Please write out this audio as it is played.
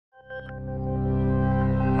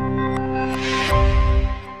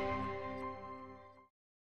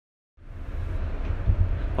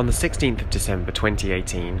On the 16th of December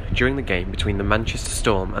 2018, during the game between the Manchester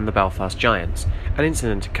Storm and the Belfast Giants, an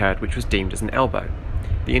incident occurred which was deemed as an elbow.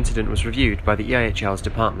 The incident was reviewed by the EIHL's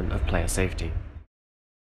Department of Player Safety.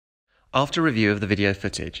 After review of the video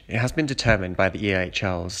footage, it has been determined by the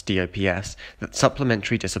EIHL's DOPS that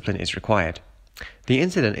supplementary discipline is required. The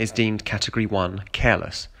incident is deemed Category 1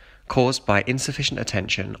 careless, caused by insufficient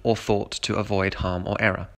attention or thought to avoid harm or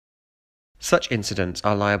error. Such incidents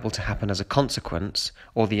are liable to happen as a consequence,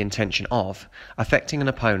 or the intention of, affecting an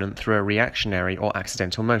opponent through a reactionary or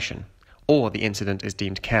accidental motion, or the incident is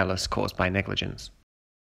deemed careless caused by negligence.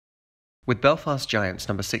 With Belfast Giants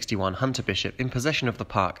number 61 Hunter Bishop in possession of the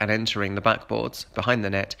park and entering the backboards, behind the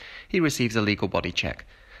net, he receives a legal body check.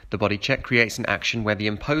 The body check creates an action where the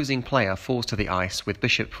imposing player falls to the ice with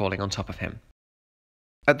Bishop falling on top of him.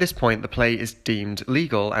 At this point, the play is deemed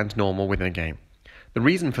legal and normal within a game. The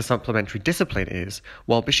reason for supplementary discipline is,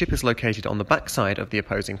 while Bishop is located on the backside of the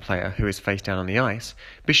opposing player who is face down on the ice,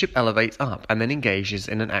 Bishop elevates up and then engages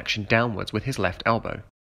in an action downwards with his left elbow.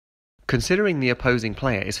 Considering the opposing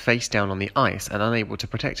player is face down on the ice and unable to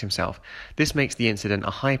protect himself, this makes the incident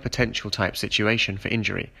a high potential type situation for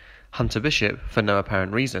injury. Hunter Bishop, for no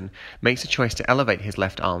apparent reason, makes a choice to elevate his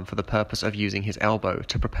left arm for the purpose of using his elbow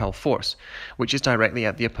to propel force, which is directly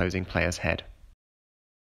at the opposing player's head.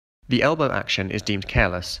 The elbow action is deemed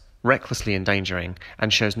careless, recklessly endangering,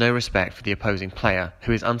 and shows no respect for the opposing player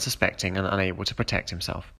who is unsuspecting and unable to protect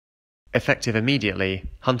himself. Effective immediately,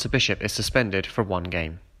 Hunter Bishop is suspended for 1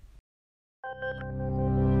 game.